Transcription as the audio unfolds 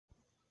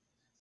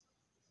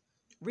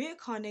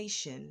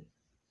Reincarnation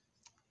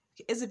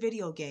is a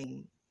video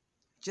game.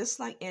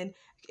 Just like in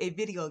a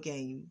video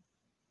game,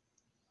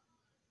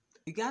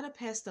 you gotta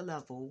pass the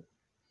level.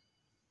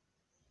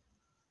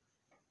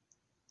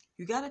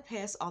 You gotta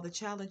pass all the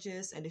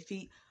challenges and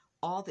defeat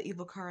all the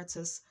evil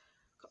characters,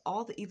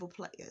 all the evil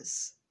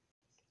players,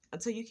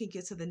 until you can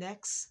get to the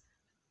next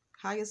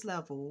highest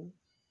level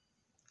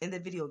in the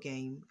video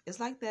game. It's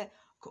like that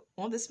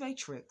on this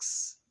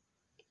matrix.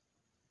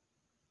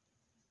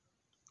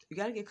 You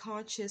gotta get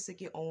conscious and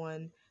get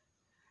on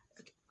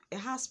a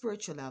high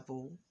spiritual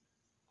level,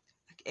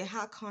 a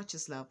high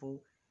conscious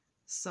level.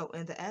 So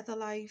in the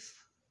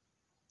afterlife,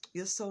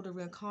 your soul to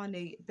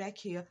reincarnate back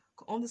here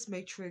on this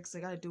matrix.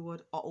 I gotta do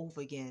it all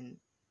over again.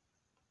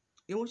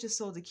 You want your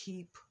soul to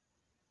keep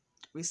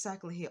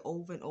recycling here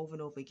over and over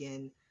and over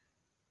again.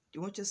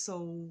 You want your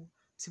soul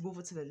to move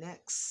into the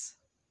next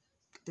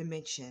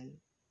dimension,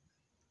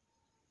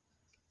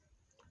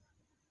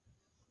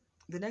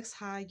 the next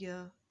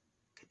higher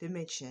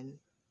dimension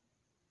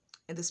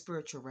in the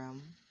spiritual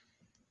realm.